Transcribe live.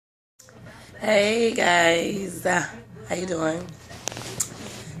Hey guys, how you doing?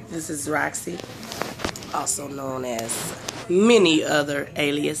 This is Roxy, also known as many other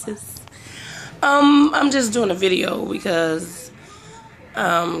aliases. I'm just doing a video because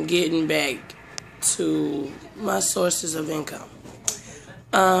I'm getting back to my sources of income.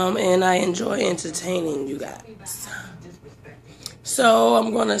 And I enjoy entertaining you guys. So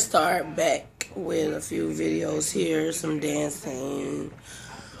I'm gonna start back with a few videos here, some dancing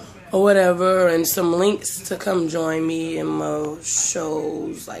or whatever, and some links to come join me in my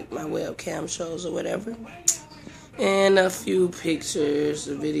shows, like my webcam shows or whatever, and a few pictures,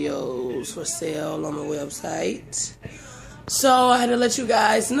 videos for sale on my website. So I had to let you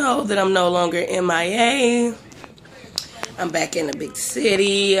guys know that I'm no longer MIA. I'm back in the big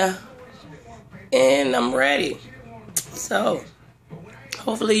city, and I'm ready. So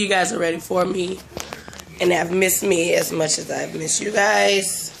hopefully you guys are ready for me and have missed me as much as I've missed you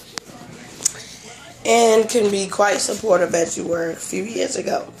guys, and can be quite supportive as you were a few years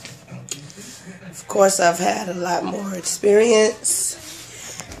ago. Of course, I've had a lot more experience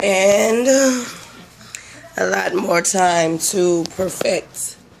and a lot more time to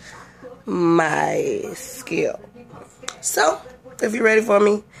perfect my skill. So, if you're ready for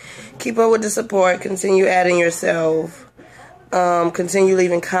me, keep up with the support, continue adding yourself, continue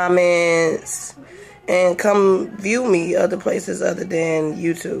leaving comments, and come view me other places other than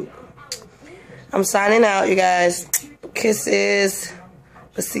YouTube. I'm signing out, you guys. Kisses,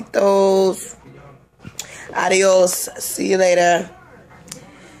 besitos, adios, see you later.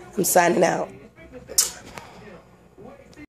 I'm signing out.